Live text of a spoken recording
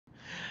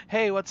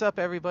Hey, what's up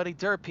everybody?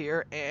 Derp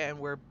here, and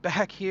we're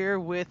back here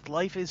with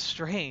Life is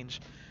Strange.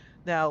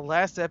 Now,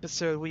 last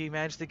episode we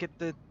managed to get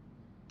the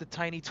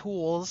tiny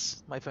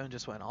tools, my phone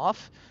just went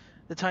off,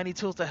 the tiny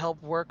tools to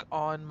help work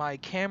on my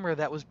camera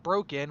that was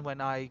broken when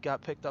I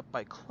got picked up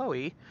by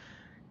Chloe,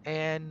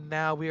 and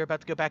now we are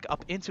about to go back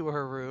up into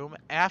her room.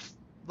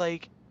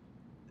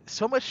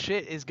 So much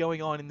shit is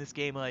going on in this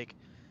game,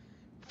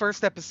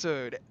 first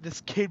episode,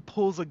 this kid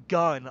pulls a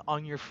gun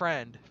on your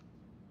friend.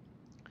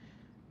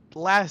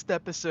 Last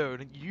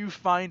episode, you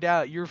find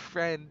out your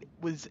friend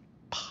is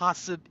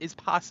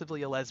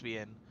possibly a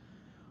lesbian,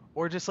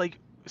 or just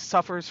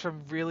suffers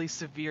from really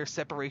severe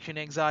separation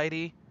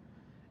anxiety,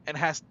 and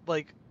has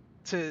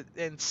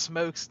and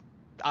smokes,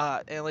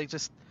 and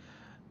just,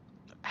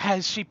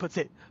 as she puts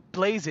it,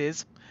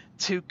 blazes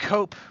to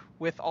cope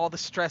with all the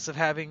stress of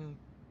having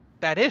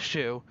that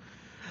issue.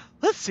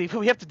 Let's see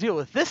what we have to deal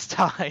with this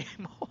time.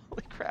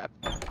 Holy crap.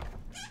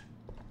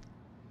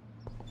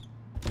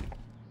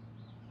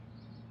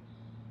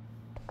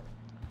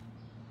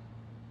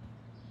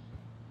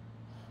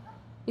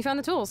 You found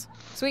the tools.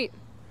 Sweet.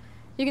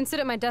 You can sit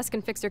at my desk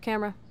and fix your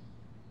camera.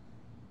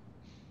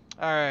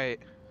 Alright.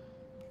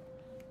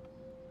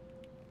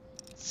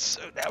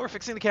 So now we're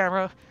fixing the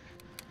camera.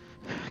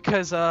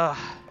 Because, I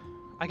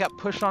got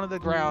pushed onto the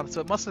ground. So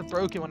it must have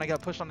broken when I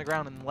got pushed on the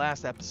ground in the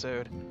last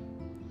episode.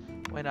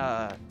 When,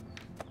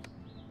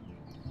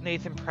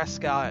 Nathan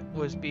Prescott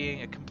was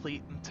being a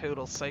complete and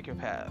total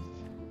psychopath.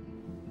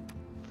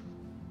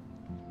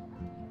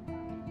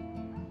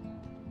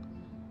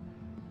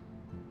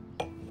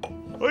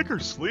 I like her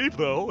sleeve,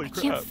 though. Holy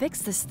crap. I can't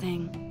fix this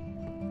thing.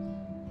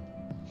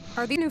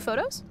 Are these new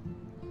photos?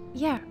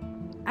 Yeah,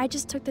 I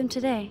just took them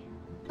today.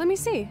 Let me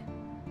see.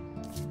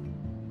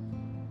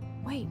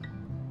 Wait,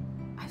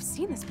 I've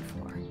seen this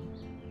before.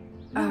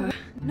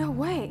 No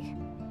way.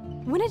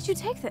 When did you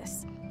take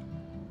this?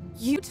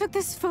 You took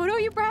this photo,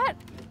 you brat?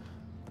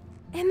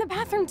 In the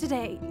bathroom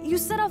today. You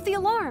set off the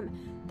alarm.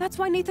 That's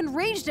why Nathan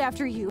raged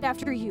after you.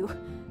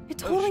 It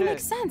totally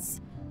makes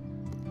sense.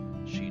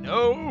 She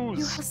knows.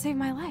 You helped save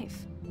my life.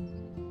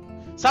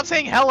 Stop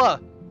saying hella!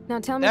 Now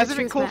tell me That the hasn't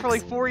been truth, cool Max. for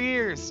like 4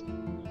 years.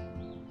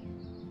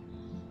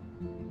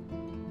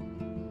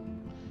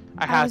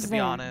 I have was to be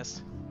there,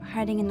 honest.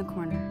 hiding in the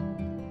corner.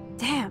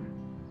 Damn,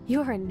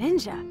 you're a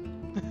ninja.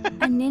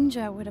 A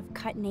ninja would have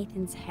cut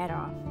Nathan's head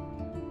off.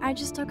 I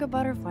just took a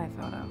butterfly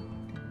photo.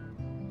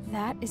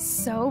 That is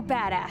so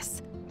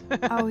badass.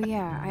 Oh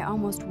yeah, I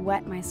almost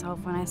wet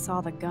myself when I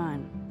saw the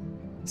gun.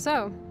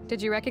 So,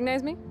 did you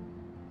recognize me?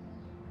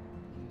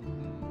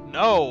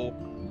 No.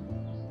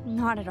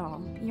 Not at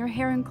all. Your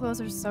hair and clothes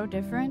are so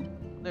different.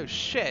 No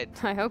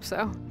shit. I hope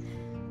so.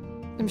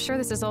 I'm sure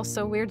this is all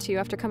so weird to you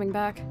after coming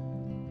back.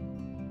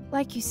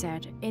 Like you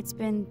said, it's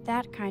been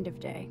that kind of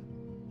day.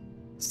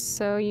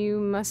 So you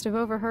must have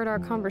overheard our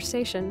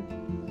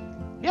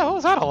conversation. Yeah, what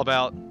was that all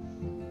about?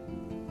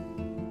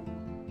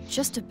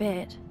 Just a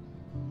bit.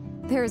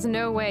 There is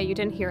no way you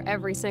didn't hear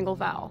every single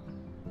vowel.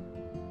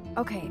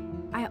 Okay,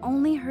 I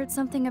only heard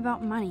something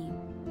about money,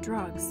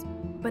 drugs,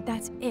 but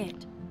that's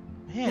it.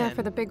 Man. Now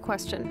for the big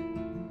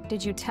question.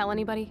 Did you tell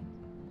anybody?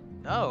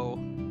 No.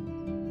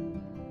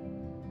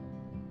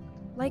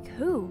 Like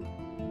who?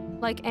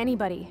 Like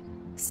anybody.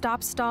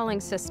 Stop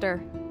stalling,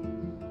 sister.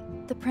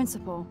 The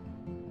principal.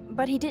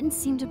 But he didn't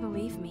seem to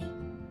believe me.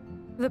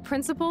 The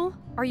principal?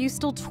 Are you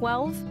still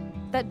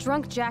 12? That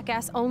drunk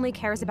jackass only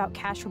cares about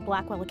cash for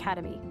Blackwell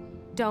Academy.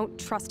 Don't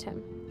trust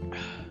him.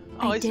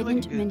 Oh, I he seemed like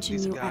a didn't good, mention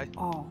decent you guy. at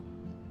all.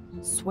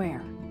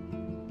 Swear.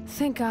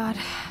 Thank God.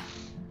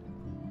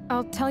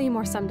 I'll tell you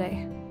more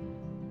someday.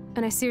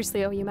 And I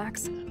seriously owe you,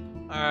 Max.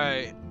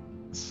 Alright.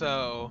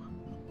 So.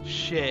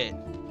 Shit.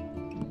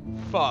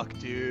 Fuck,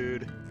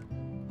 dude.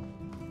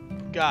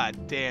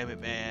 God damn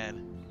it,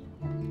 man.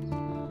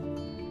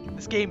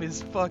 This game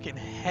is fucking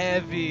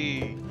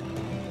heavy.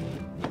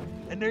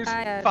 And there's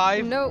I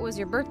know it was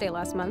your birthday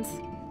last month.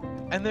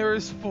 And there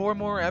is 4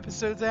 more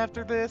episodes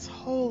after this?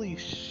 Holy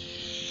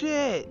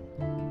shit!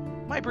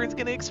 My brain's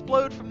gonna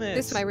explode from this!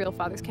 This is my real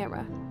father's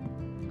camera.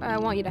 I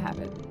want you to have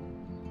it.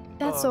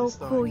 That's Oh,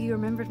 so my cool stomach. you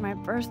remembered my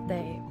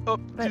birthday. Oh,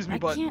 But excuse me, I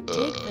but... can't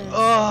take this.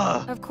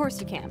 Ugh! Of course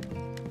you can.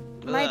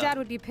 My Ugh. dad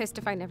would be pissed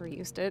if I never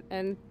used it,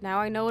 and now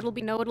I know it'll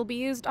be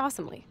used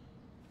awesomely.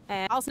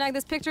 And I'll snag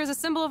this picture as a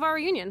symbol of our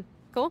reunion.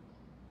 Cool?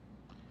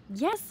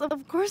 Yes,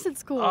 of course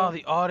it's cool. Oh,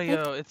 the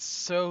audio, it's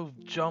so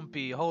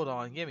jumpy. Hold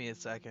on, give me a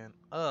second.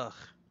 Ugh.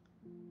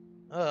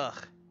 Ugh.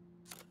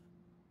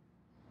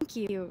 Thank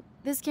you.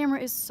 This camera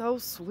is so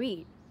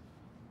sweet.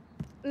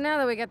 Now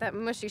that we got that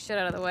mushy shit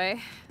out of the way,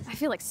 I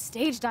feel like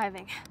stage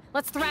diving.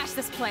 Let's thrash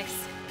this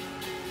place.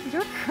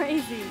 You're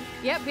crazy.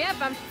 Yep,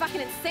 I'm fucking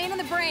insane in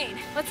the brain.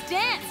 Let's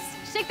dance!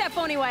 Shake that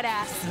bony white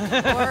ass.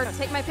 Or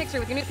take my picture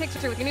with your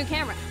new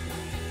camera.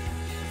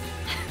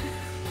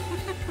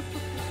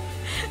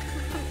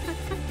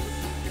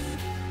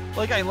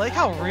 Like, I like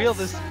how real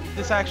this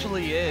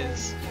actually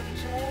is.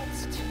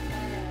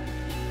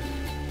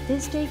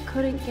 This day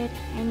couldn't get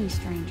any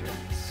stranger.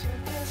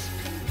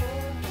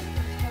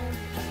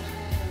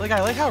 Like, I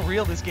like how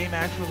real this game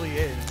actually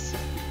is.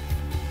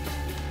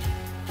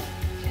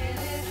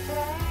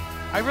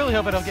 I really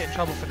hope I don't get in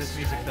trouble for this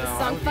music, though. This I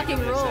song would be fucking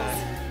really rules.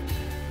 sad.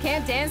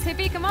 Can't dance,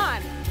 hippie? Come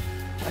on.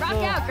 Rock feel-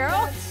 out,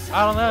 girl.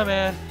 I don't know,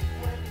 man.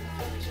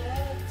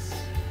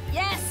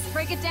 Yes,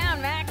 break it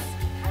down, Max.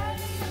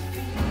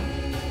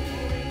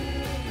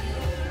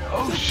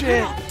 Oh, Turn shit.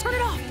 it off. Turn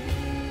it off.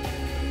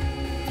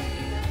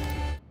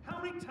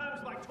 How many times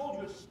have I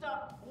told you to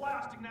stop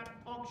blasting that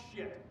punk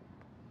shit?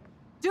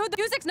 Dude, the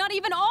music's not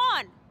even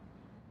on.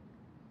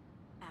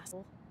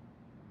 Asshole.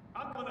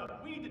 I'm coming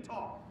up. We need to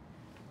talk.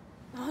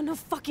 Oh, no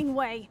fucking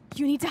way.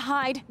 You need to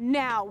hide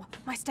now.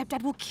 My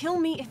stepdad will kill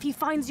me if he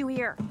finds you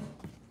here.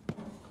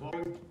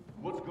 Chloe,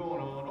 what's going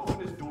on? Open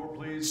this door,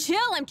 please. Chill,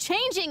 I'm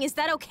changing. Is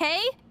that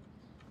okay?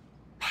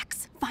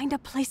 Max, find a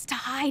place to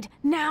hide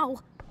now.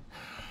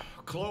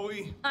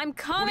 Chloe, I'm what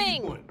are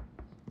coming. you doing?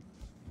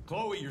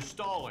 Chloe, you're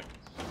stalling.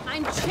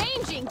 I'm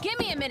changing. Give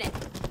me a minute.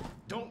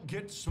 Don't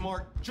get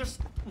smart.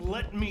 Just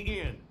let me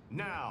in.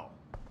 Now.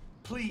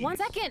 Please. 1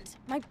 second.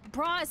 My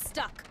bra is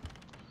stuck.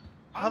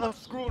 I'm not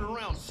screwing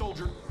around,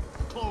 soldier.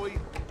 Chloe,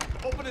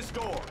 open this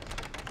door.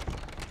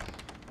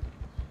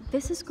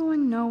 This is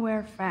going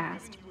nowhere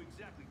fast.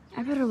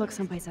 I better look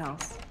someplace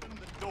else. Open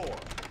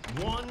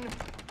the door. 1,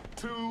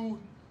 2,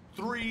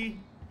 3.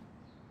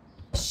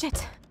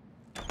 Shit.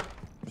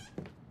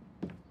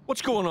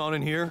 What's going on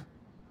in here?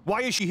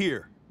 Why is she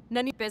here?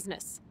 None of your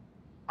business.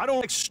 I don't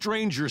like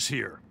strangers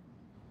here.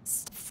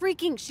 Stop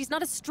freaking. She's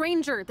not a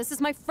stranger. This is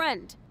my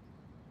friend.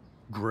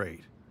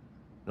 Great.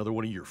 Another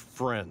one of your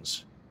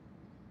friends.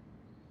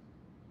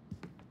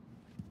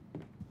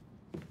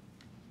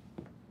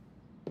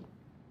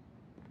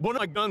 One of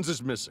my guns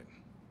is missing.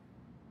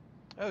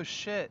 Oh,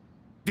 shit.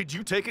 Did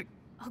you take it?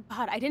 Oh,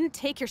 God, I didn't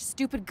take your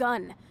stupid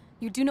gun.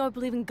 You do know I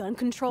believe in gun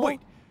control? Wait.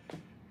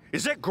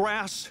 Is that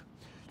grass?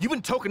 You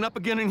been token up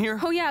again in here?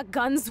 Oh, yeah,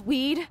 guns,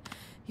 weed.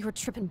 You were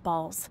tripping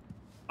balls.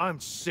 I'm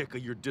sick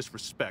of your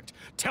disrespect.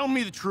 Tell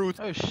me the truth.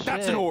 Oh, shit.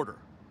 That's an order.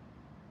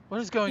 What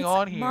is going It's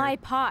on here? my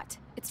pot.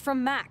 It's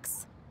from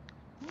Max.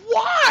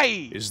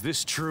 Why? Is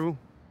this true?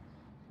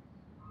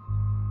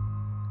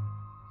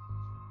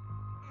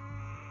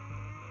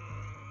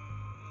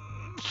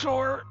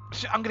 Sure.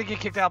 I'm gonna get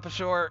kicked out for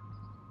sure.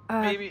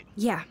 Maybe.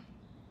 Yeah.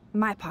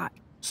 My pot.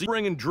 So you're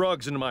bringing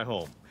drugs into my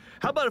home.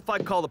 How about if I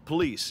call the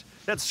police?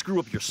 That'd screw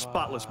up your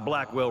spotless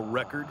Blackwell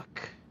record.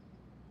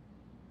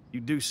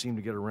 You do seem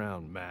to get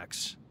around,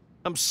 Max.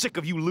 I'm sick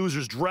of you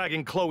losers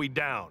dragging Chloe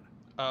down.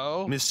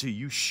 Oh. Missy,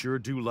 you sure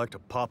do like to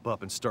pop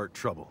up and start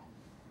trouble.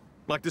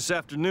 Like this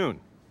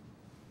afternoon.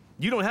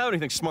 You don't have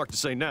anything smart to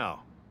say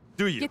now,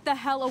 do you? Get the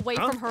hell away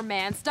Huh? from her,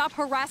 man. Stop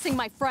harassing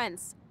my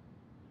friends.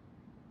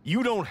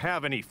 You don't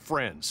have any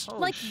friends. Holy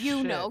Like you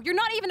shit. know. You're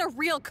not even a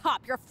real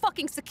cop. You're a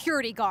fucking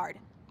security guard.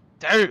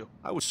 Damn.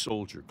 I was a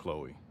soldier,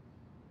 Chloe.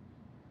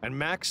 And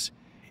Max,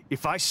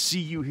 if I see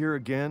you here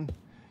again,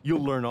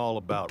 you'll learn all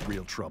about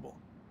real trouble.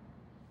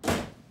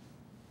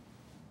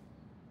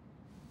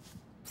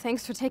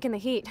 Thanks for taking the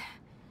heat.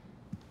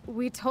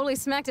 We totally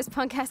smacked his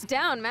punk ass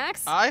down,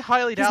 Max. I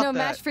highly There's doubt no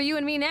that. match for you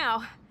and me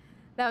now.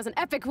 That was an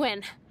epic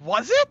win.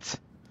 Was it?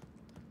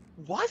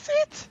 Was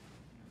it?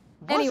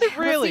 Was Anyway, it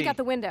really? let's sneak out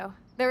the window.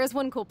 There is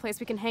one cool place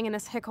we can hang in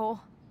this hick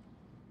hole.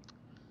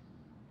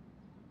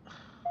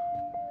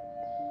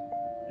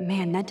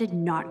 Man, that did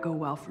not go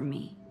well for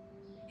me.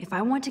 If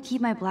I want to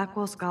keep my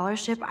Blackwell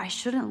scholarship, I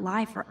shouldn't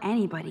lie for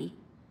anybody,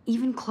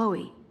 even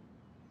Chloe.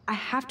 I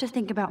have to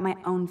think about my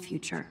own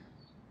future.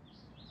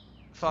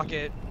 Fuck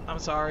it. I'm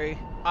sorry.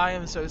 I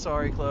am so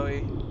sorry,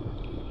 Chloe.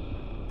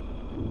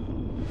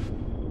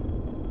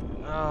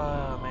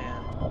 Oh, man.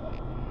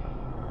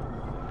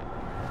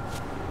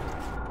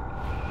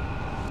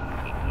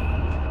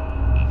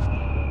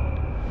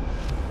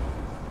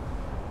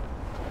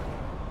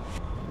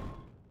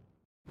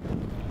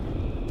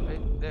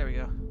 Wait, there we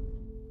go.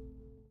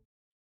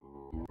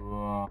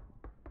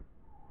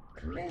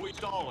 Chloe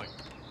stalling.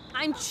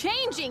 I'm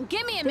changing.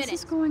 Give me a This minute.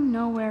 is going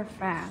nowhere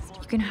fast.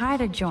 You can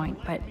hide a joint,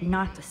 but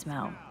not the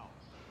smell.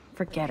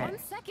 Forget 1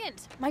 it.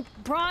 second. My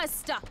bra is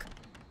stuck.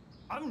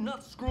 I'm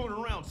not screwing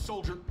around,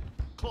 soldier.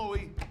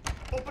 Chloe,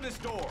 open this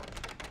door.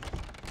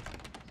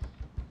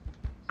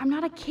 I'm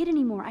not a kid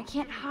anymore. I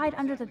can't hide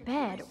under the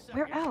bed.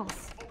 Where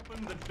else?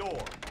 Open the door.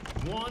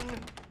 1,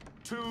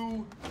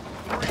 2,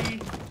 3.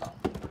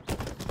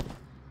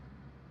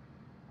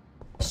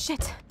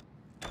 Shit.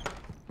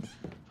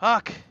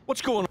 Fuck.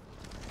 What's going on?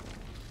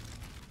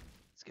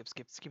 Skip,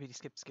 skip, skippity,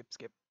 skip, skip,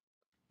 skip.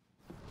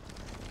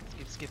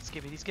 Skip, skip,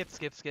 skippity, skip,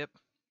 skip, skip.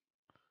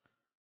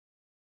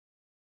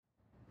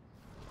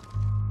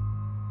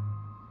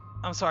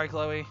 I'm sorry,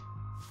 Chloe.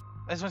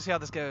 I just want to see how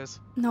this goes.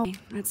 No,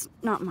 that's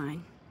not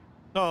mine.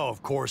 Oh,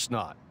 of course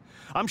not.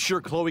 I'm sure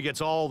Chloe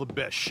gets all the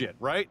best shit,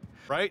 right?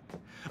 Right?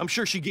 I'm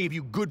sure she gave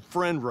you good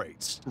friend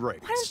rates. Why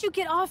don't you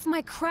get off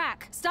my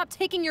crack? Stop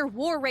taking your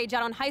war rage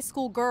out on high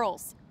school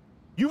girls.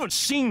 You haven't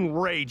seen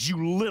rage,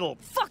 you little...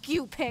 Fuck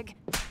you, pig.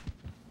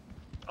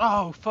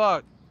 Oh,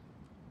 fuck.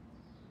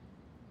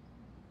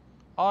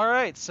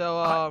 Alright,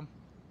 so,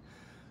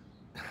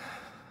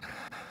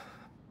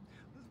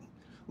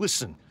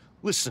 Listen,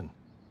 listen.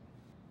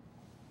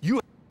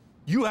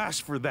 You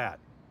asked for that.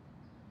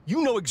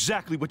 You know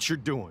exactly what you're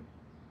doing.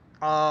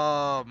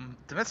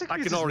 Domestic I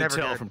abuse can is already never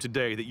tell good. from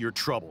today that you're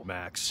trouble,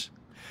 Max.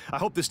 I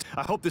hope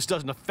this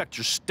doesn't affect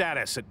your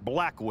status at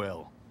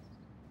Blackwell.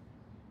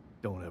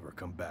 Don't ever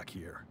come back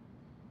here.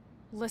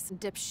 Listen,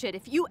 dipshit,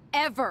 if you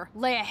ever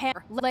lay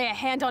a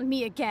hand on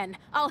me again,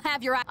 I'll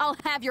have your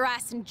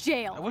ass in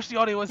jail. I wish the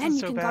audio wasn't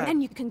so bad. Then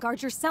you can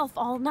guard yourself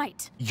all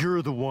night.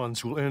 You're the ones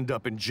who'll end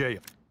up in jail.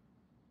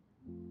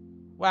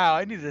 Wow,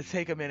 I needed to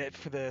take a minute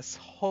for this.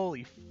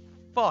 Holy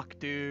fuck,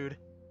 dude.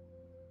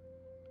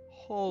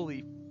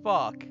 Holy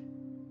fuck.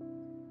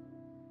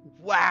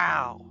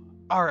 Wow.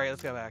 Alright,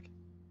 let's go back.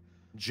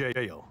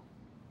 Jail.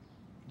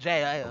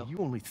 Jail. You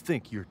only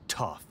think you're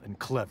tough and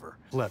clever.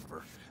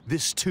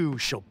 This too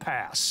shall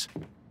pass.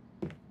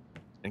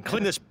 And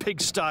clean this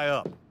pigsty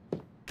up.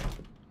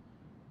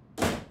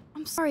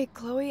 I'm sorry,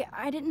 Chloe.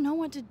 I didn't know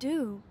what to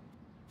do.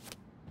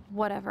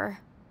 Whatever.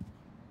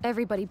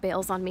 Everybody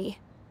bails on me.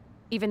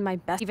 Even my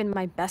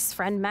best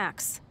friend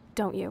Max,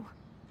 don't you?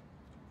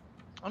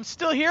 I'm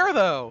still here,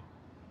 though.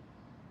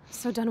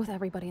 So done with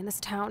everybody in this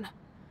town.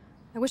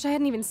 I wish I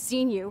hadn't even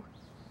seen you.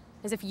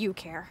 As if you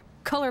care.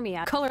 Color me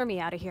out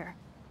of here.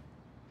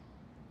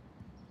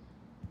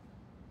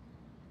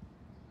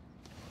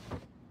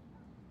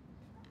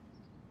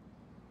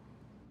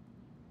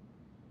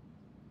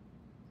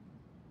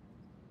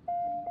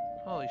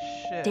 Holy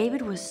shit.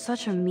 David was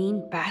such a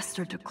mean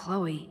bastard to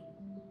Chloe.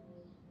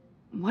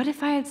 What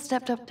if I had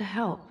stepped up to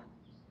help?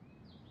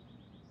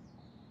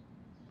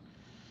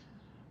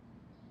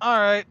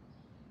 Alright.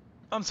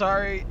 I'm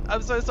sorry.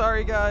 I'm so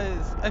sorry,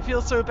 guys. I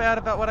feel so bad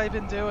about what I've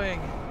been doing.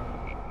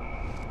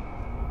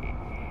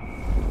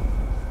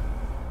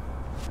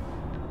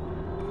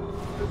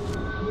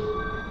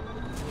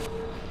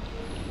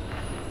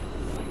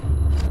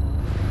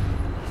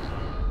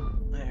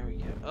 There we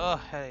go. Oh,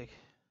 headache.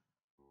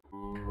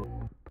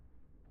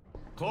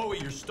 Chloe,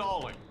 you're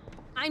stalling.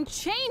 I'm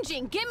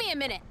changing! Give me a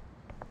minute!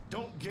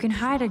 You can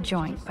hide a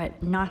joint,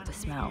 but not the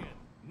smell.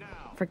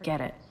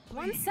 Forget it.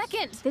 1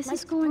 second! This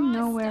is going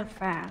nowhere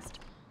fast.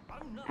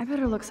 I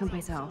better look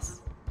someplace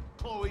else.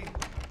 Chloe,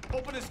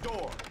 open this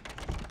door.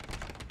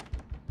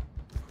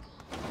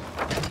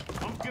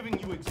 I'm giving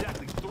you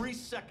exactly 3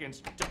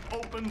 seconds to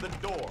open the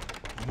door.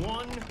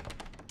 1,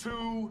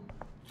 2,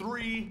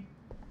 3.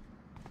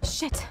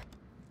 Shit!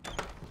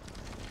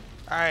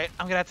 Alright,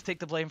 I'm gonna have to take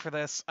the blame for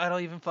this. I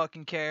don't even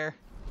fucking care.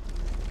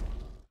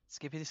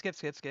 Skippity skip,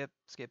 skip, skip,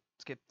 skip,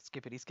 skip,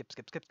 skippity skip,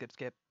 skip, skip, skip,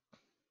 skip.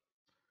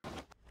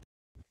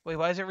 Wait,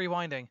 why is it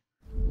rewinding?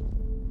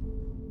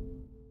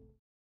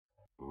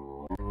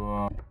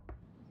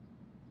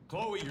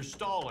 Chloe, you're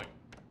stalling.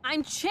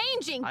 I'm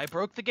changing! I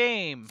broke the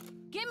game.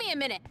 Give me a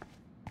minute!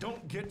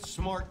 Don't get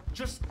smart.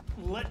 Just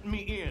let me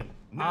in.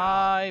 Now.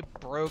 I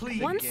broke the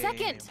 1 game.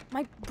 second!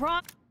 My bra.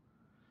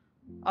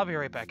 I'll be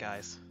right back,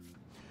 guys.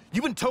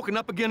 You been token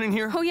up again in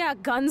here? Oh yeah,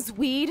 guns,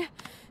 weed.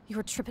 You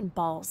were tripping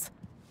balls.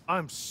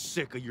 I'm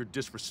sick of your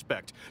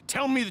disrespect.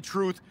 Tell me the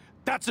truth.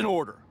 That's an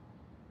order.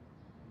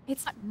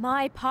 It's not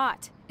my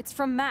pot. It's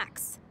from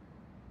Max.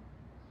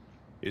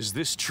 Is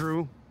this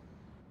true?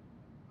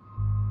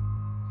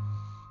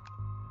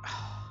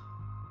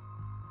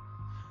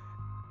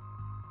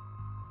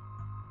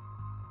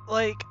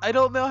 Like, I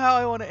don't know how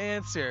I want to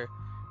answer.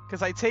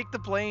 Because I take the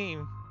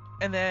blame,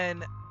 and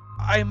then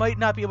I might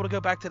not be able to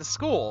go back to the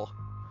school.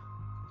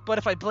 But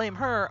if I blame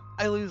her,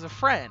 I lose a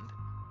friend.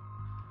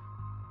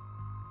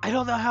 I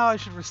don't know how I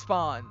should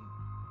respond.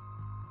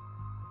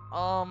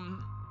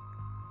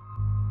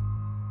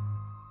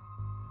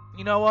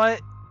 You know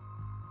what?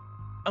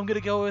 I'm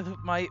gonna go with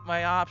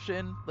my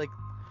option, like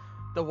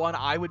the one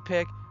I would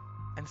pick,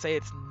 and say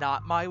it's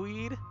not my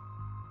weed,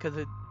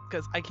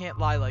 because I can't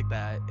lie like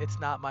that. It's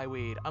not my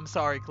weed. I'm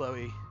sorry,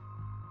 Chloe.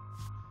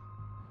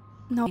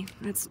 No,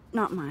 that's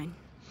not mine.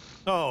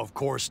 Oh, of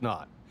course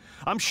not.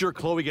 I'm sure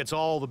Chloe gets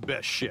all the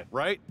best shit,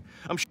 right?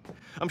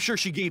 I'm sure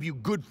she gave you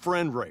good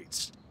friend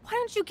rates. Why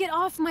don't you get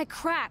off my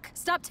crack?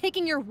 Stop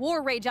taking your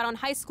war rage out on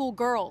high school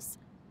girls.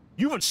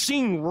 You haven't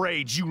seen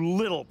rage, you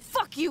little...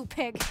 Fuck you,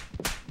 pig!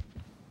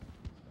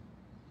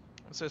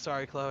 I'm so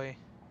sorry, Chloe.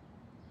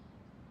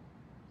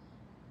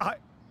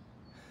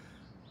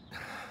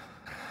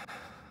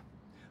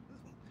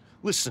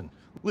 Listen.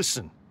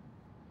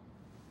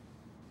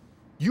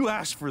 You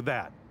asked for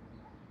that.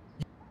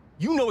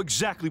 You know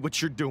exactly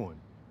what you're doing.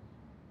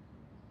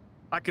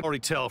 I can already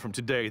tell from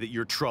today that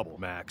you're trouble,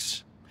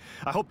 Max.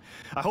 I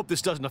hope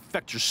this doesn't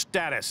affect your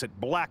status at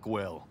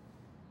Blackwell.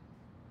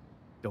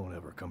 Don't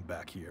ever come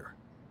back here.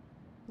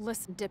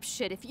 Listen,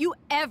 dipshit, if you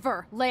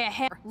ever lay a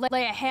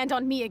hand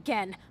on me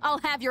again, I'll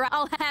have your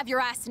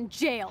ass in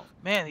jail.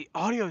 Man, the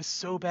audio is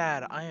so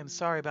bad. I am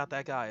sorry about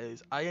that,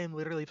 guys. I am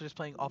literally just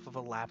playing off of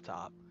a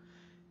laptop.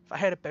 If I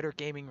had a better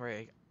gaming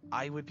rig,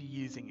 I would be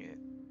using it.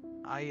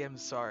 I am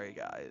sorry,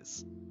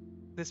 guys.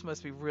 This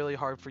must be really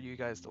hard for you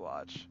guys to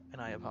watch,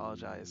 and I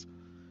apologize.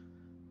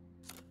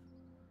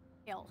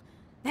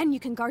 Then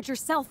you can guard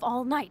yourself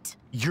all night.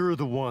 You're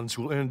the ones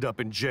who'll end up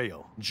in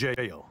jail.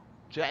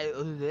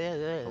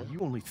 Oh, you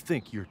only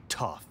think you're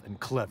tough and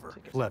clever.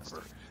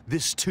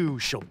 This too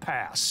shall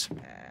pass.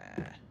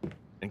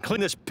 And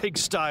clean this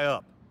pigsty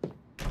up.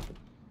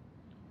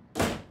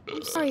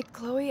 I'm sorry,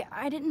 Chloe.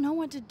 I didn't know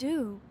what to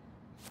do.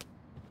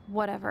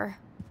 Whatever.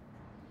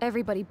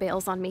 Everybody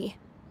bails on me.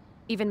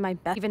 Even my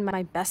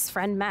best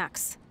friend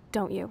Max,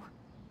 don't you?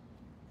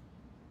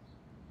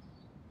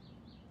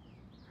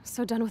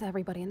 So done with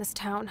everybody in this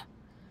town.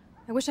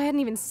 I wish I hadn't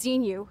even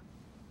seen you.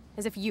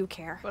 As if you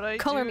care. But I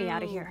Color do. me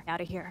out of here. Out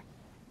of here.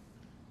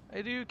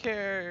 I do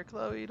care.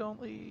 Chloe,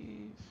 don't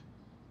leave.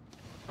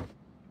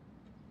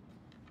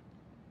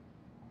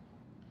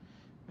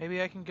 Maybe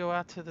I can go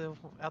out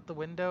the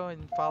window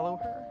and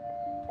follow her?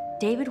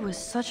 David was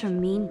such a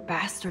mean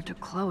bastard to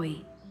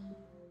Chloe.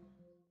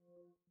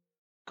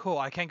 Cool,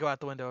 I can go out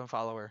the window and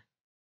follow her.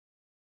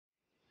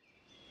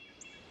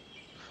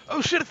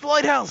 Oh shit, it's the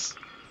lighthouse!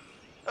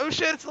 Oh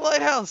shit, it's the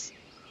lighthouse!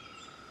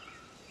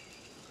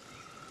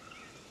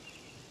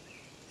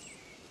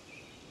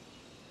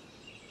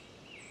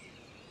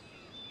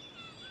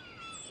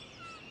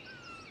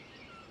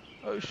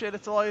 Oh shit,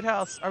 it's a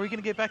lighthouse. Are we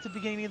gonna get back to the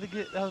beginning of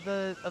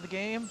the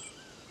game?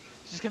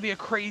 It's just gonna be a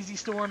crazy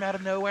storm out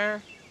of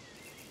nowhere.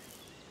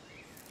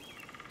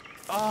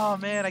 Oh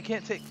man, I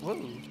can't take. Whoa,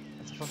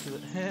 that's a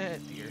funky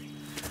deer.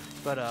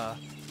 But I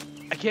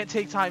can't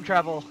take time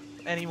travel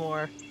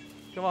anymore.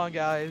 Come on,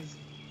 guys.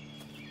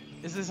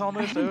 Is this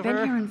almost over? I haven't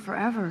been here in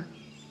forever.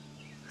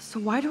 So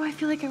why do I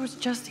feel like I was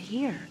just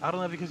here? I don't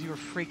know, because you were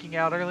freaking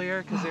out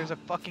earlier because there's a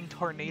fucking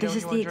tornado. This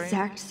is the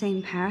exact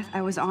same path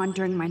I was on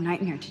during my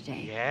nightmare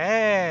today.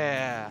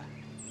 Yeah.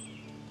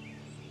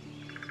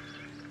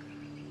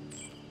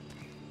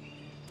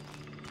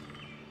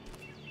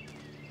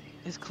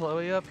 Is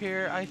Chloe up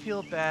here? I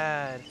feel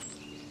bad.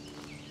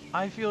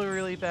 I feel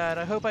really bad.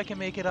 I hope I can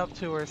make it up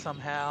to her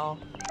somehow.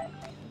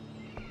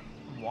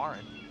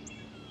 Warren.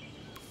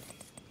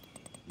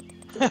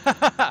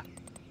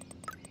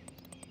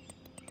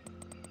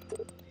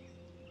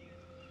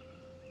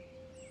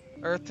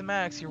 Earth to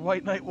Max, your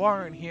White Knight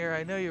Warren here.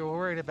 I know you were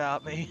worried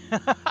about me.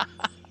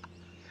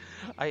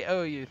 I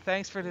owe you.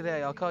 Thanks for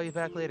today. I'll call you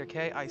back later,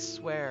 okay? I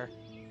swear.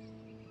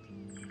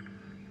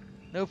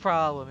 No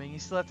problem, and you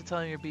still have to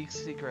tell me your big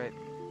secret.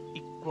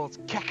 Equals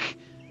keck.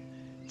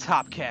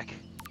 Top keck.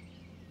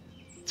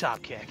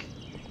 Top keck.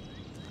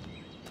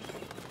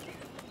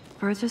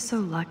 Birds are so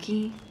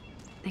lucky,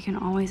 they can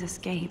always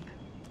escape.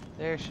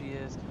 There she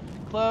is.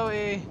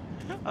 Chloe!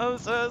 I'm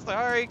so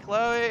sorry,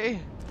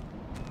 Chloe!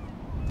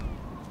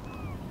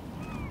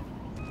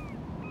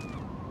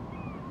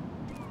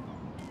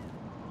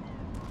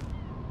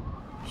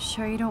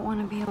 Sure you don't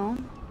want to be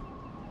alone?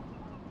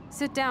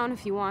 Sit down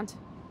if you want.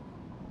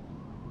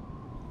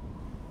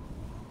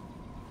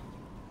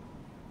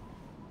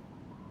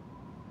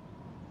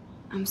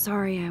 I'm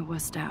sorry I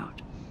wussed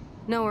out.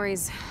 No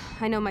worries.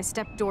 I know my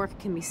step dork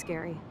can be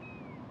scary.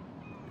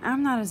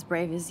 I'm not as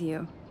brave as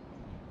you.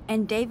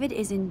 And David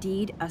is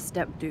indeed a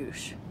step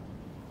douche.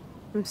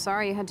 I'm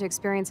sorry you had to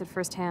experience it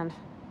firsthand.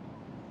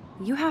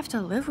 You have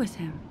to live with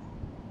him.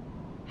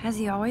 Has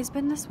he always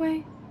been this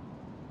way?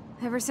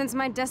 Ever since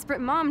my desperate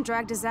mom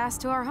dragged his ass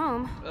to our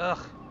home, Ugh.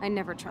 I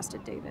never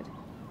trusted David.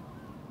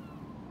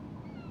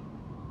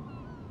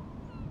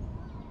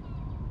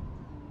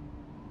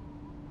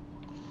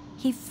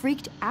 He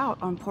freaked out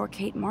on poor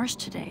Kate Marsh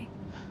today.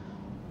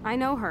 I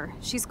know her.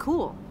 She's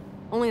cool.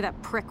 Only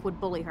that prick would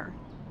bully her.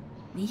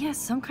 He has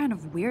some kind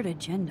of weird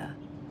agenda.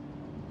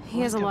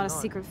 He has a lot of going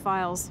on? secret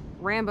files.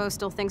 Rambo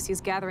still thinks he's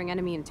gathering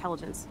enemy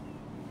intelligence.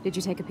 Did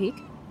you take a peek?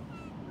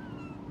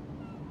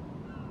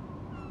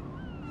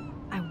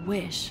 I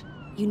wish.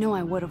 You know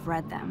I would have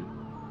read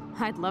them.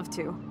 I'd love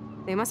to.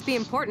 They must be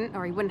important,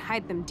 or he wouldn't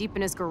hide them deep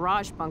in his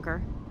garage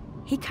bunker.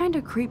 He kind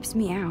of creeps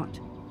me out.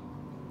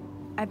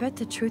 I bet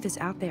the truth is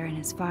out there in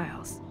his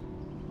files.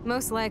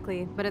 Most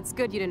likely, but it's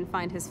good you didn't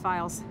find his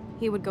files.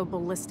 He would go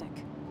ballistic.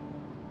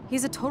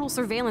 He's a total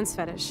surveillance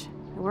fetish.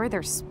 Where are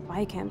there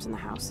spy cams in the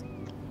house?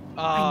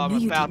 I knew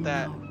I'm you about didn't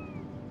that.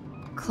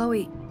 know.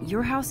 Chloe,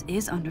 your house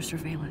is under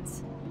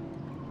surveillance.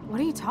 What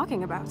are you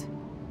talking about?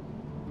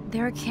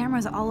 There are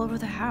cameras all over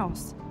the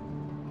house.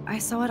 I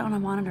saw it on a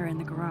monitor in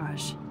the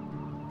garage.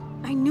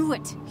 I knew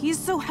it! He's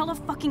so hella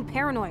fucking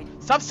paranoid.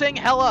 Stop saying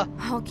hella!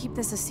 I'll keep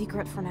this a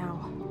secret for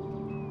now.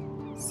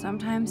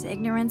 Sometimes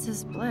ignorance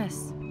is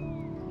bliss.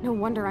 No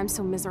wonder I'm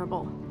so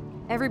miserable.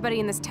 Everybody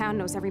in this town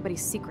knows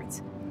everybody's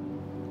secrets.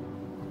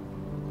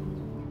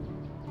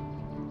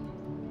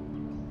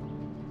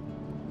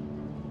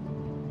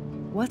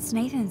 What's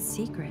Nathan's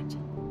secret?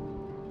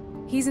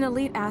 He's an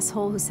elite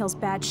asshole who sells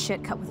bad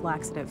shit cut with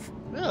laxative.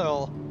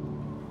 Ew.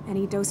 And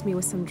he dosed me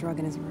with some drug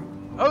in his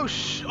room. Oh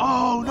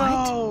oh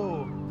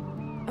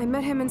no! I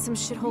met him in some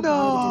shithole bar that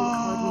didn't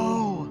card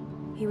No!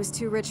 me. He was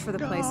too rich for the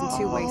place and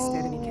too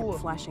wasted, and he No.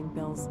 kept flashing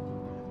bills.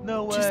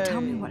 No way. Just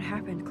tell me what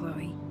happened,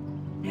 Chloe.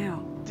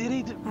 Now. Did he?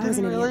 I Did was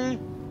he an idiot. really?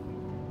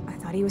 I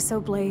thought he was so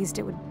blazed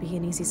it would be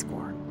an easy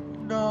score.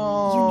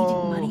 No.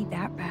 You needed money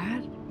that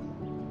bad?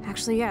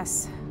 Actually,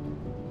 yes.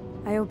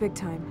 I owe big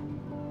time.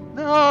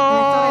 No! And I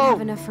thought I'd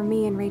have enough for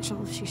me and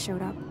Rachel if she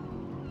showed up.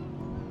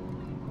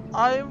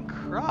 I'm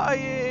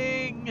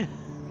crying!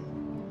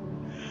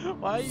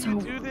 Why So,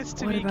 you do this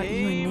to what me, about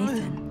you and game?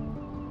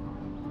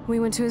 Nathan? We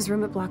went to his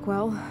room at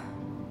Blackwell.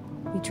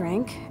 We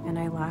drank, and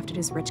I laughed at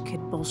his rich kid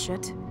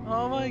bullshit.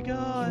 Oh my He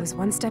god. was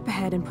one step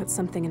ahead and put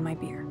something in my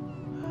beer.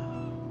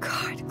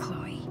 God,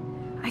 Chloe.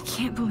 I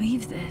can't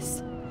believe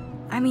this.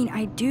 I mean,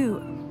 I do.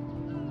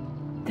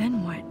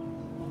 Then what?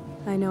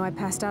 I know I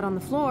passed out on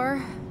the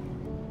floor.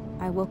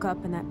 I woke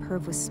up and that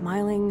perv was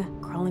smiling,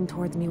 crawling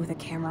towards me with a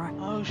camera.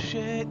 Oh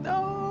shit, no!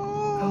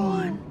 Go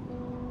on.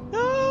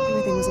 No!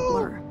 Everything was a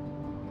blur.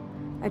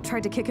 I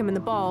tried to kick him in the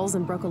balls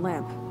and broke a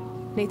lamp.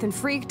 Nathan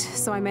freaked,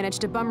 so I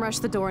managed to bum rush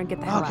the door and get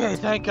the hell Okay, out.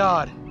 thank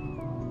god.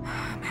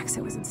 Max,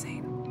 it was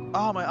insane.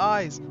 Oh, my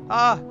eyes.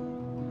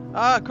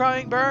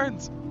 Crying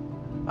burns.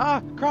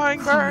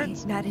 Crying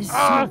burns. Chloe, that is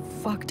Ah! so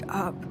fucked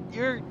up.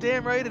 You're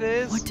damn right it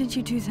is. What did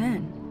you do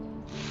then?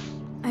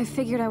 I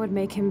figured I would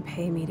make him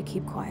pay me to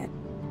keep quiet.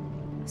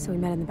 So we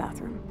met in the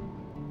bathroom.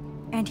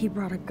 And he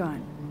brought a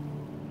gun.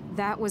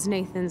 That was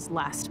Nathan's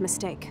last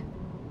mistake.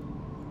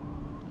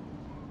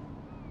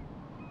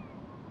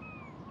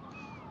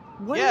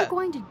 What are Yeah. you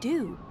going to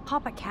do?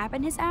 Pop a cap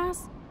in his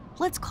ass?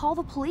 Let's call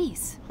the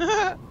police.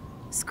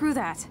 Screw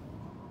that.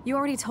 You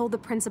already told the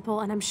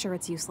principal, and I'm sure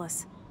it's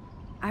useless.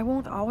 I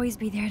won't always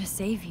be there to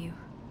save you.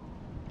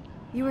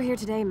 You were here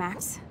today,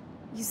 Max.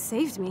 You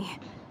saved me.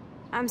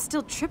 I'm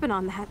still tripping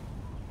on that.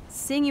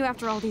 Seeing you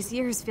after all these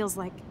years feels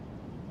like...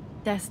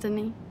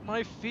 Destiny?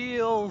 My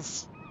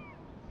feels.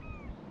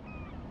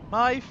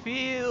 My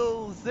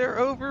feels. They're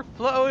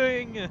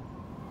overflowing.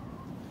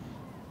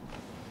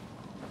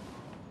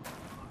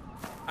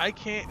 I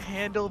can't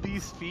handle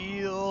these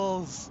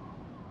feels.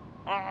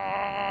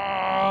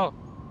 Ah!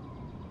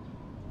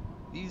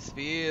 These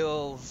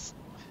feels.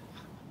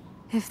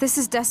 If this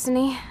is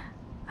destiny,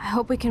 I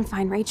hope we can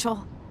find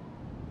Rachel.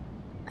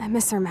 I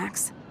miss her,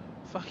 Max.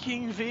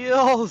 Fucking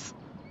feels.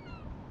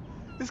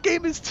 This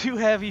game is too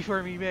heavy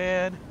for me,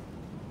 man.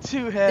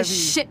 Too heavy.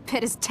 This shit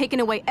pit has taken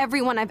away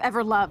everyone I've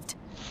ever loved.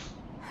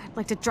 I'd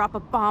like to drop a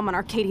bomb on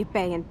Arcadia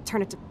Bay and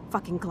turn it to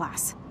fucking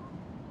glass.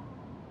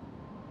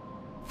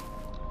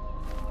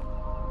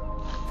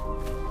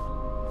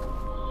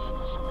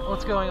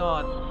 What's going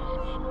on?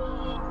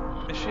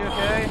 Is she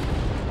okay?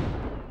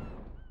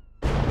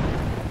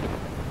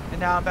 And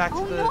now I'm back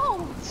to the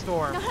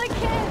storm. Not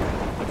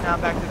again! Now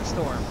I'm back to the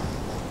storm.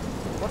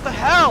 What the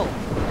hell?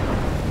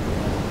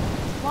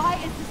 Why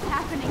is this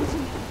happening to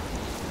me?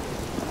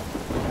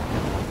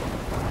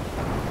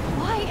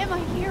 Why am I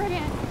here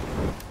again?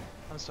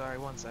 I'm sorry,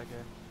 1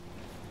 second.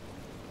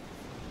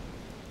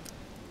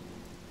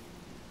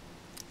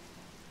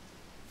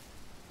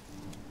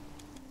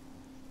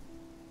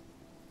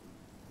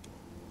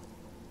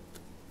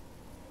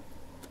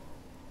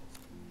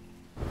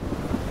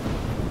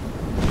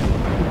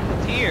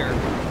 Deer.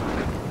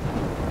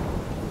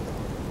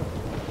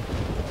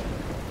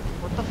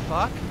 What the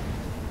fuck?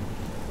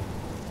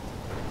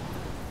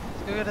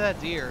 Let's go to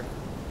that deer.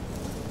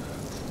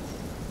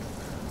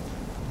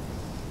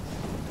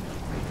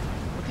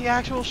 What the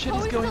actual shit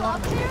is going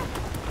on?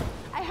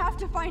 I have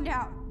to find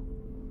out.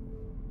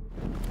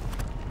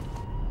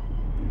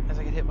 As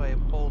I get hit by a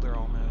boulder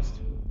almost.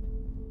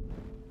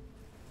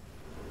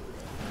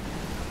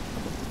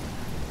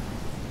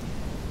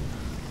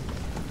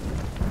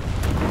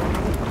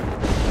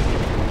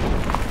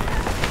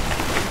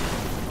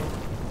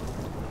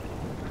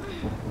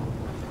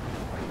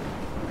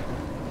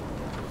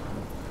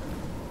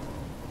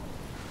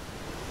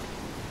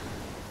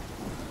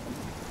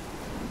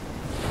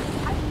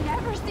 I've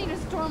never seen a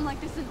storm like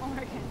this in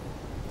Oregon.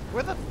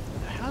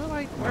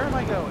 Where am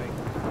I going?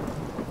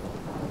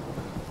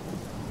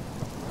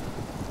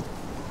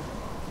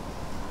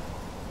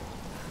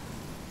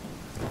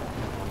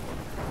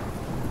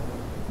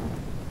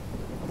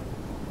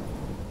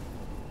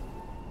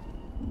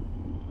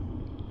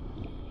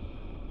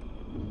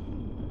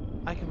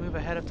 I can move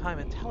ahead of time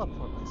and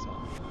teleport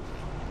myself.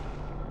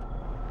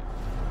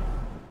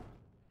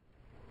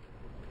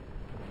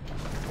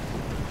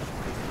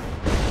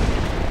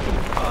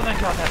 Oh,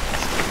 thank God that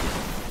missed.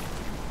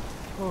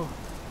 Oh.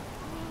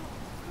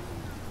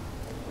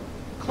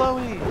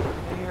 Chloe!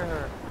 I hear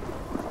her.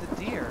 It's the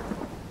deer.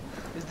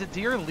 Is the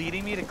deer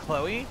leading me to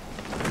Chloe?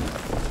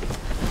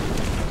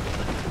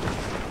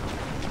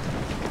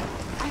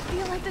 I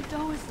feel like the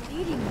doe is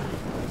leading me.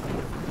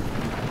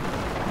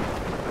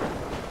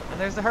 And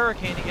there's the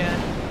hurricane again.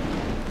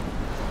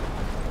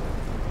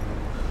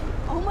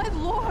 Oh my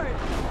lord!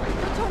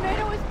 The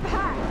tornado is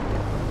back!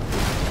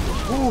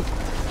 Ooh!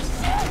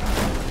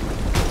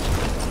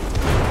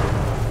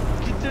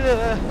 Get to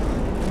the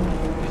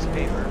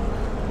newspaper.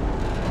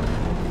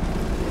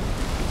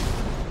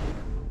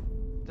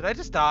 Did I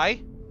just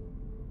die?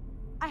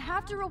 I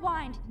have to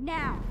rewind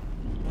now.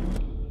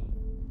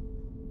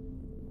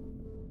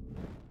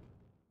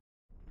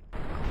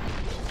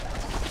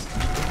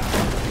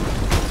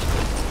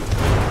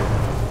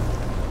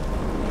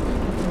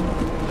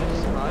 Did I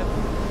just survive?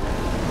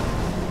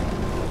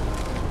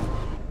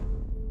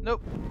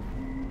 Nope.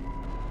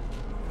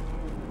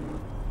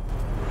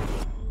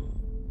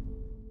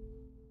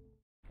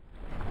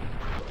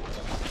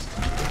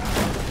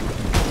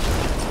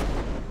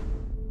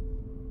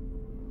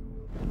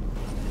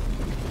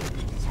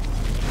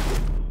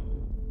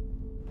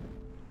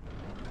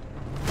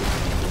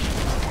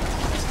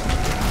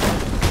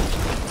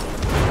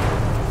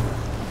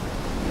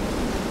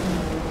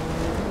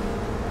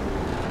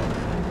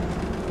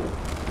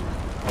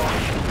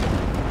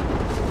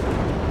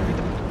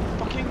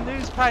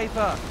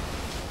 paper.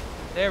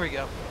 There we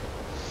go.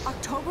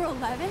 October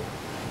 11th?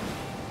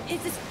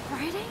 Is this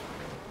Friday?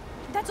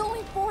 That's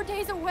only 4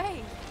 days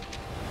away.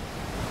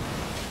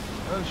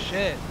 Oh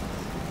shit.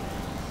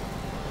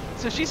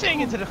 So she's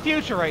seeing into the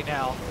future right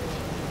now.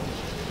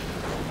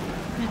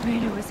 The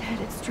tornado is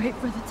headed straight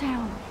for the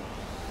town.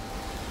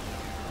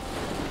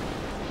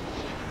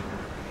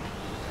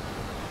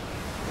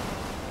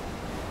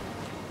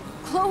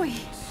 Chloe,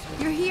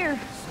 you're here.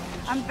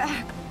 I'm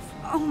back.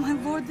 Oh my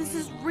lord, this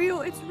is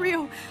real. It's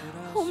real.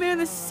 Oh man,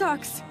 this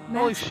sucks.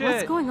 Holy Max, shit.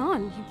 what's going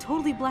on? You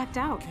totally blacked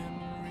out.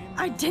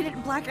 I didn't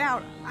black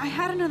out. I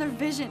had another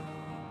vision.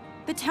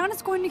 The town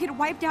is going to get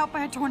wiped out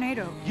by a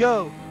tornado.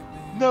 Yo,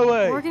 no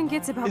way. Oregon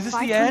gets about Is this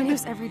 5 the end?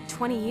 tornadoes every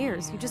 20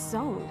 years. You just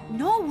zoned.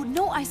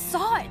 No, I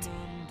saw it.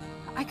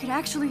 I could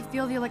actually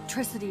feel the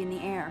electricity in the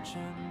air.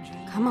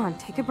 Come on,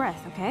 take a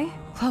breath, okay?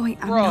 Chloe,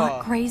 I'm Bruh.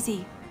 not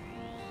crazy.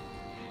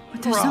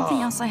 But there's Bruh.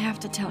 something else I have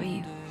to tell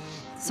you.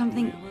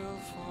 Something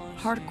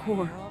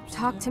hardcore.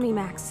 Talk to me,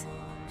 Max.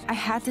 I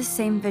had this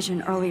same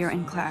vision earlier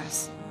in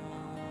class.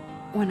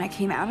 When I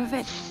came out of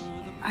it,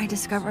 I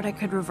discovered I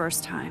could reverse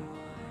time.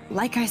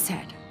 Like I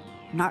said,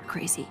 not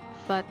crazy.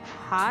 But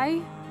high,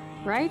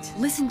 right?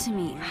 Listen to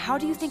me. How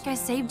do you think I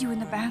saved you in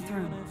the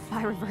bathroom?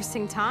 By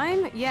reversing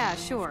time? Yeah,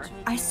 sure.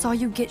 I saw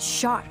you get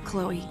shot,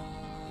 Chloe.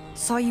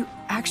 Saw you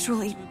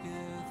actually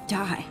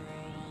die.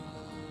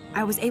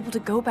 I was able to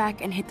go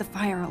back and hit the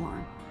fire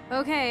alarm.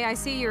 Okay, I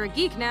see you're a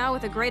geek now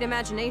with a great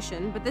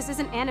imagination, but this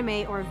isn't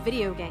anime or a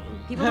video game.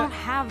 People don't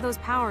have those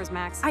powers,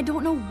 Max. I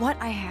don't know what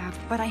I have,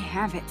 but I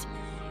have it.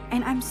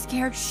 And I'm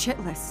scared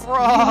shitless. You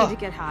Bruh. need to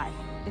get high.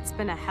 It's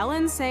been a hell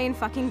insane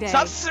fucking day.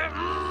 Stop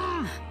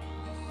I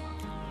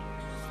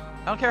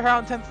don't care how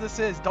intense this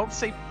is. Don't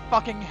say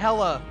fucking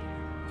hella.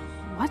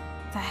 What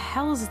the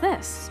hell is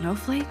this?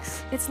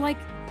 Snowflakes? It's like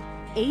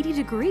 80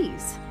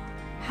 degrees.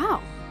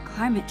 How?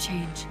 Climate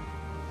change.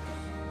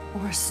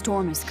 Or a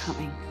storm is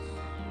coming.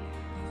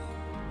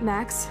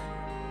 Max,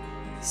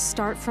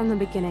 start from the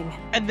beginning.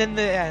 And then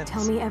it ends.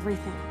 Tell me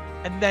everything.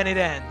 And then it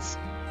ends.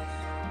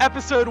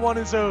 Episode 1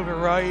 is over,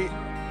 right?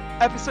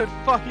 Episode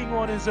fucking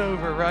 1 is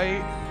over,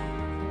 right?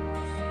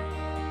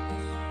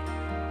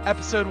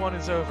 Episode 1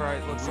 is over,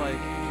 it looks like.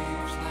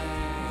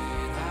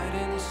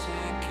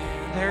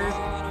 There's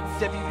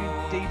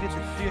David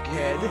the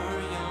Dickhead.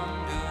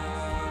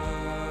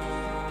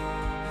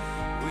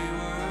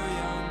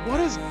 What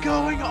is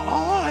going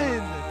on?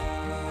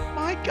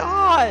 My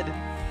god!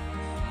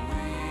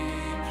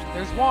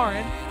 There's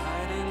Warren.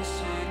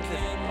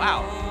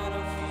 Wow.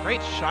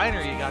 Great shiner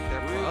you got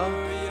there,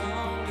 bro.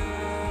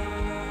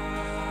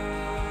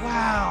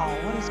 Wow,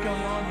 what is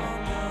going on here?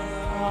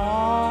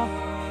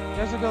 Aww.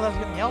 There's a girl that was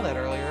getting yelled at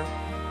earlier.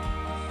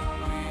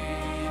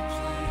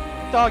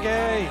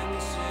 Doggy!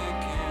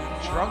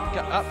 Drunk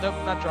guy. Oh, nope,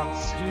 not drunk.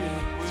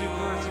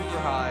 Super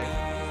high.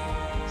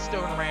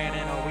 Stone ran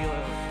in a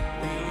wheeler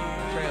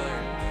trailer.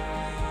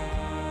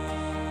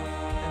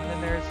 And then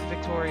there's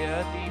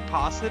Victoria, the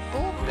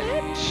possible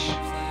bitch.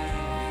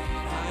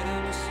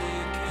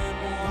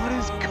 What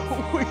is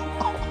going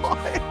on?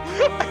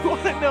 I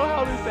want to know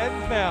how this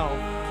ends now.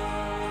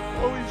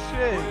 Holy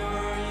shit.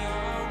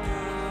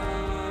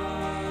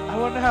 I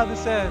want to know how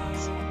this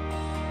ends.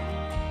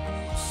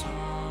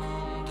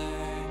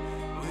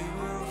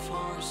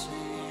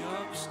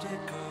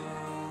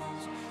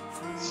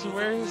 So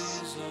where's...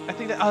 I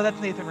think that... Oh, that's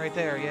Nathan right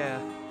there, yeah.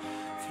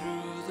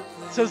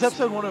 So is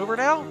episode 1 over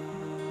now?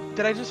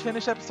 Did I just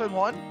finish episode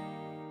 1?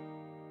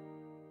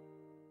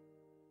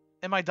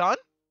 Am I done?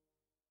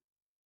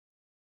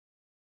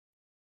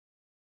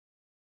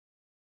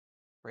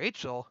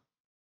 Rachel?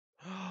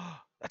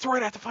 That's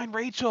right, I have to find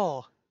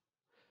Rachel!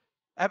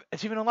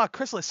 Achievement unlocked,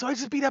 Chrysalis. So I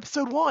just beat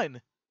episode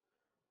 1!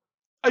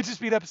 I just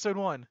beat episode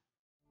 1.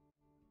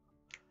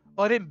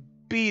 Well, I didn't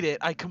beat it,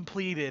 I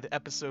completed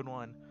episode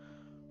 1.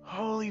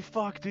 Holy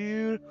fuck,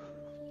 dude.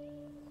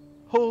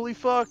 Holy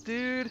fuck,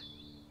 dude.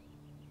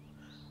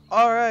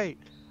 Alright.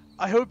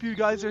 I hope you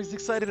guys are as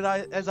excited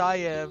as I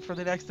am for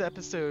the next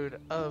episode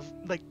of,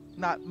 like,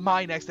 not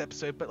my next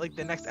episode, but, like,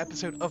 the next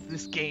episode of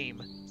this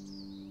game.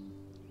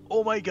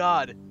 Oh my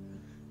god.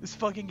 This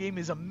fucking game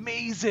is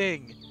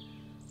amazing.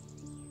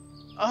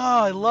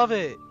 Ah, I love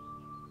it.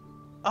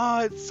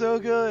 Ah, it's so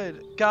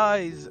good.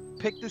 Guys,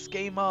 pick this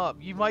game up.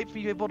 You might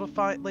be able to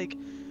find, like,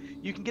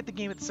 you can get the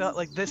game itself,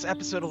 like, this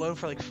episode alone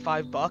for, like,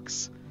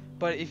 $5.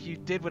 But if you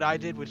did what I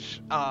did,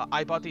 which,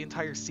 I bought the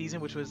entire season,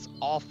 which was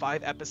all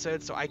 5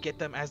 episodes, so I get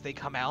them as they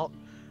come out,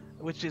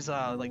 which is,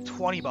 like,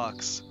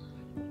 $20.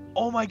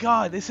 Oh my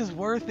god, this is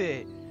worth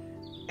it.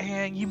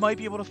 And you might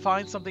be able to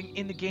find something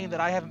in the game that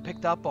I haven't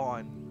picked up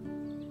on.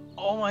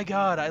 Oh my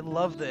god, I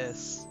love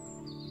this.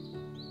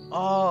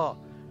 Oh.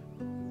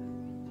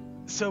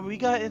 So we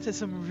got into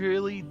some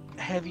really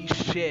heavy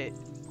shit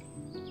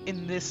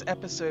in this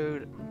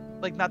episode.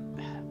 Like, not...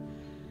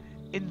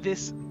 In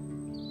this...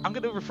 I'm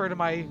going to refer to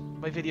my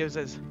videos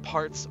as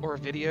parts or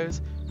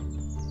videos.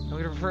 I'm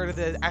going to refer to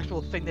the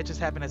actual thing that just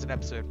happened as an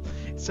episode.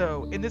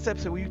 So, in this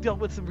episode, we dealt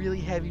with some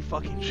really heavy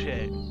fucking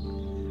shit.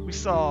 We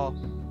saw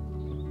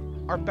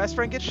our best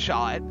friend gets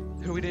shot,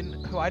 who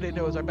I didn't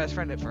know was our best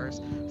friend at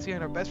first. So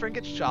our best friend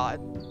gets shot.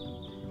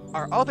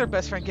 Our other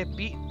best friend get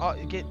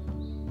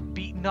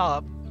beaten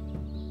up.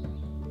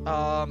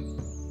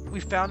 We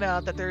found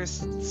out that there's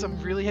some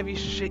really heavy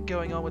shit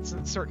going on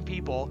with certain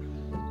people.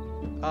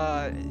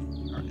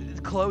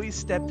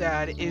 Chloe's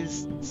stepdad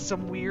is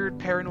some weird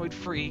paranoid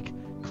freak.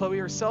 Chloe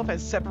herself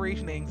has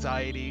separation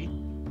anxiety,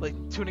 like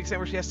to an extent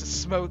where she has to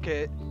smoke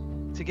it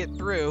to get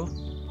through.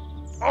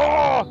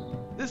 Oh,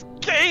 this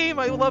game!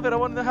 I love it. I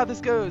want to know how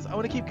this goes. I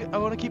want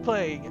to keep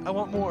playing. I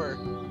want more.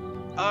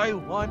 I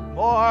want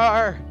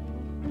more.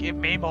 Give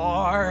me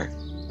more.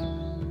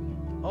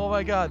 Oh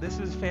my god, this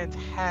is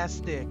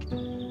fantastic.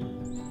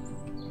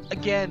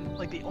 Again,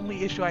 like the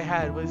only issue I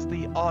had was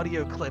the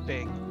audio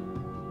clipping.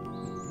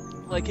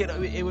 Like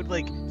it would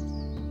like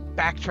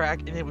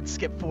backtrack and it would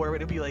skip forward.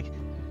 It'd be like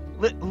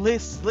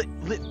listen,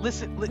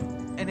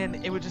 and then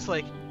it would just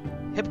like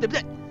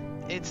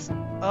it's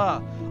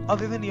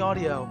other than the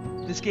audio,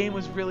 this game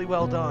was really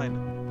well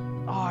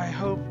done.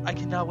 Oh, I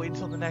cannot wait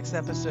until the next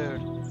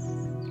episode.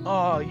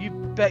 Oh, you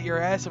bet your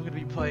ass I'm gonna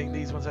be playing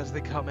these ones as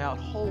they come out.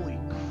 Holy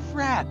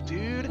crap,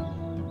 dude.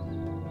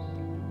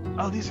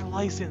 Oh, these are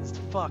licensed.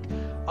 Fuck.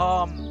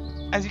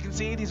 As you can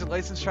see, these are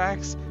licensed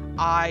tracks.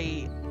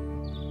 I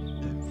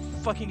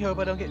fucking hope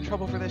I don't get in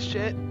trouble for this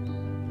shit.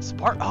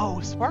 Sparkle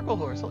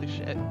Horse. Holy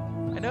shit.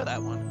 I know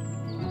that one.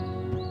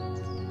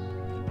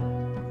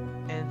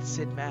 And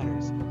Sid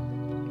Matters.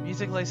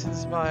 Music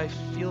licensed by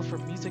Feel for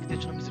Music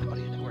Digital Music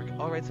Audio Network.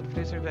 All rights to the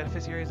producer and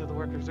beneficiaries of the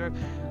work reserved.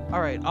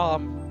 Alright,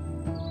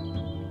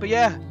 but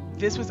yeah,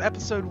 this was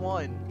episode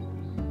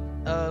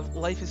 1 of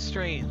Life is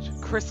Strange,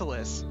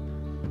 Chrysalis.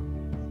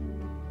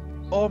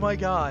 Oh my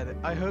god,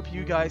 I hope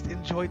you guys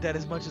enjoyed that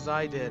as much as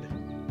I did.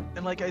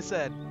 And like I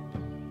said,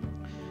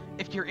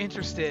 if you're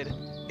interested,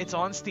 it's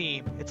on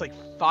Steam. It's like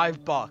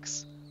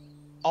 $5.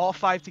 All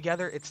 5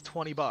 together, it's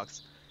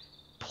 $20.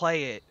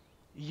 Play it.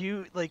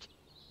 You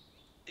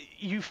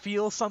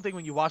feel something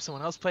when you watch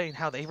someone else play and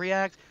how they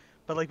react,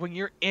 but like when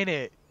you're in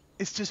it,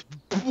 it's just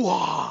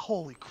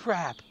holy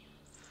crap.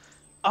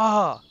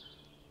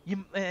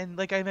 And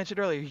like I mentioned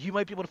earlier, you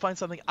might be able to find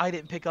something I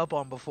didn't pick up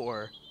on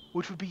before,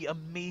 which would be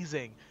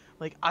amazing.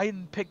 Like I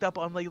picked up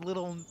on like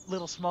little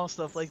small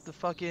stuff, like the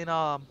fucking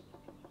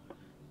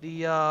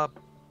the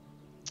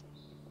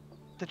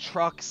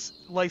truck's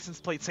license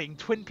plate saying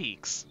Twin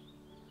Peaks.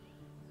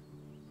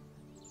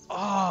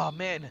 Oh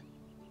man,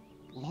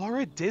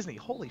 Laura Disney,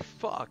 holy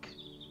fuck.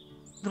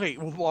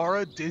 Wait,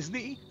 Laura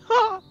Disney?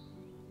 Ha!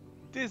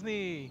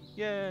 Disney,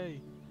 yay.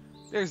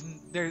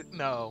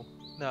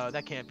 No,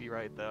 that can't be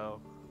right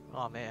though.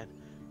 Oh man.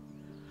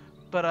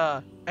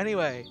 But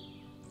anyway,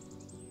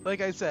 like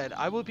I said,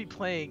 I will be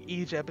playing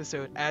each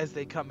episode as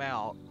they come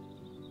out.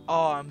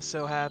 Oh, I'm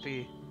so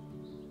happy.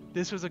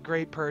 This was a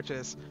great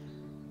purchase.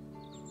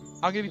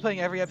 I'm gonna be playing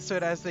every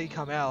episode as they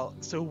come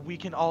out, so we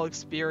can all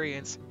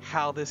experience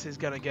how this is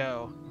gonna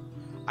go.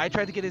 I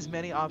tried to get as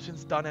many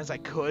options done as I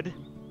could.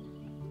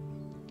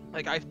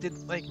 Like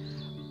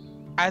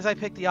as I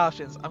picked the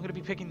options, I'm gonna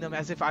be picking them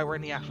as if I were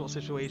in the actual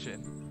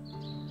situation.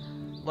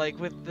 Like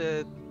with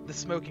the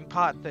smoking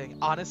pot thing,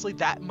 honestly,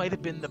 that might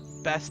have been the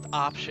best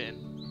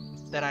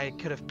option that I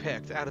could have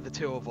picked out of the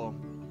two of them.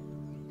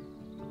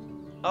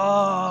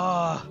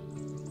 Oh,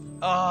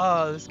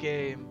 this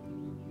game.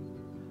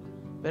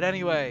 But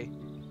anyway,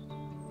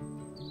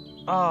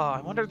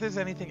 I wonder if there's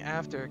anything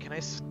after. Can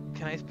I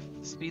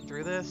speed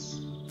through this?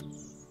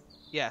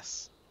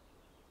 Yes.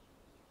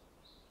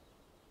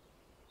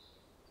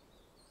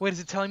 Wait, is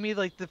it telling me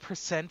like the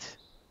percent?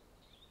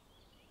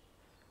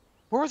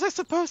 Where was I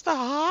supposed to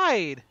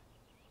hide?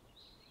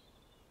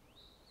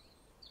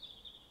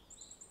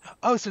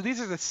 Oh, so these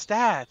are the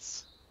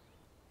stats.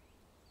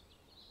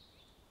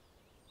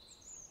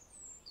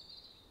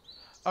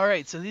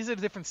 Alright, so these are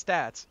the different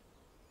stats.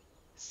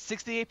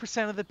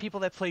 68% of the people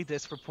that played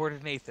this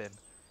reported Nathan.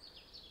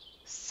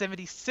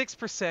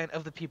 76%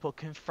 of the people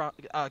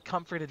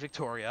comforted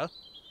Victoria.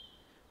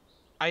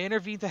 I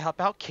intervened to help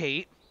out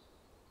Kate,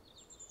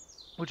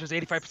 which was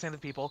 85% of the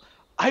people.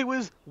 I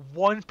was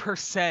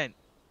 1%.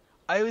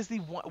 I was the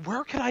one.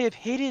 Where could I have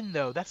hidden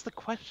though? That's the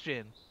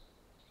question.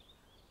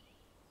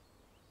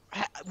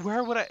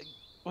 Where would I?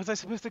 Was I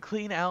supposed to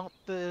clean out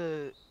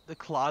the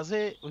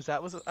closet? Was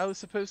that what I was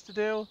supposed to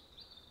do?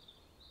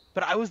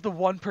 But I was the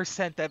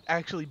 1% that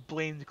actually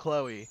blamed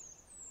Chloe.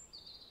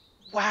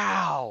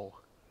 Wow.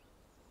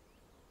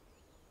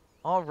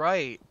 All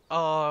right.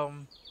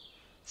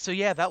 So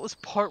yeah, that was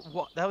part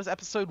 1. That was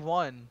episode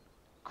 1,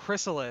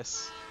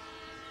 Chrysalis.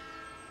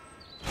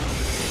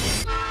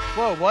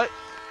 Whoa, what?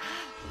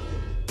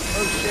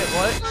 Oh shit,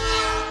 what?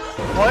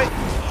 What?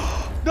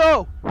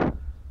 No!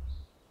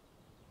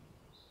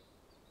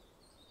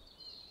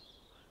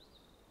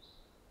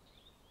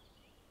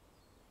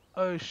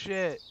 Oh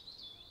shit.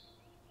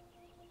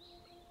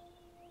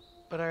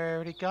 But I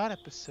already got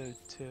episode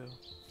 2.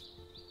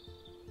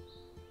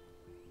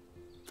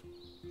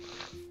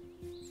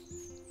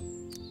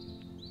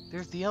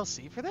 There's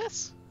DLC for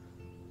this?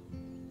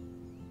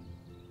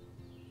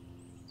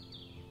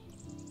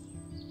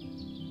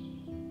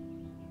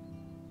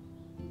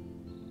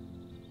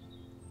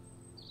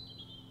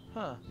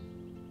 Huh.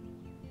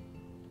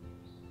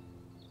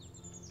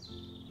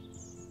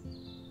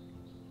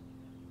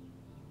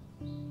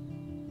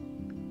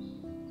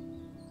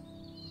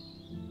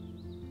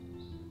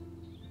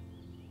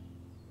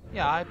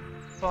 Yeah, I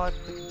bought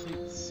the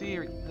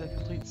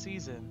complete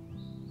season.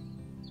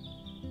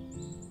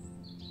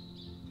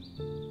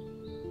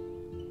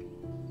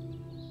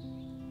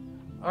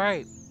 All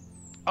right.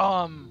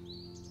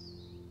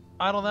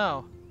 I don't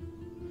know.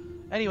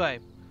 Anyway,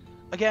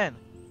 again,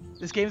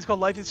 this game is called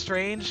Life is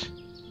Strange.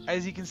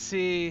 As you can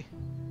see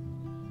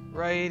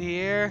right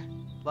here,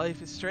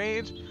 Life is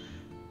Strange.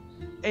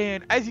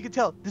 And as you can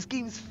tell, this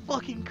game is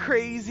fucking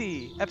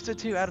crazy. Episode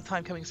 2 out of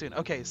time coming soon.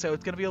 Okay, so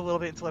it's gonna be a little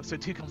bit until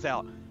episode 2 comes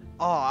out.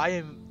 Oh,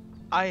 I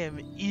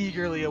am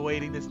eagerly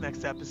awaiting this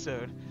next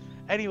episode.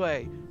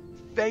 Anyway,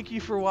 thank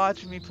you for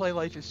watching me play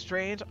Life is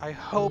Strange. I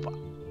hope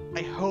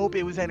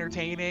it was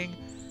entertaining,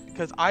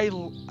 because I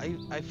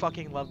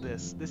fucking love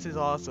this. This is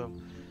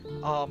awesome.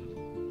 A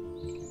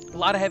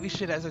lot of heavy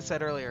shit, as I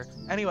said earlier.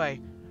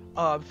 Anyway,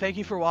 thank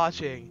you for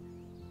watching.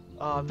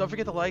 Don't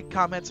forget to like,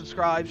 comment,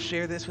 subscribe,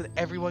 share this with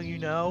everyone you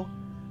know.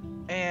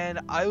 And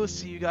I will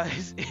see you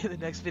guys in the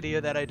next video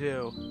that I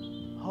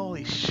do.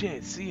 Holy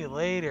shit, see you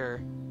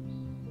later.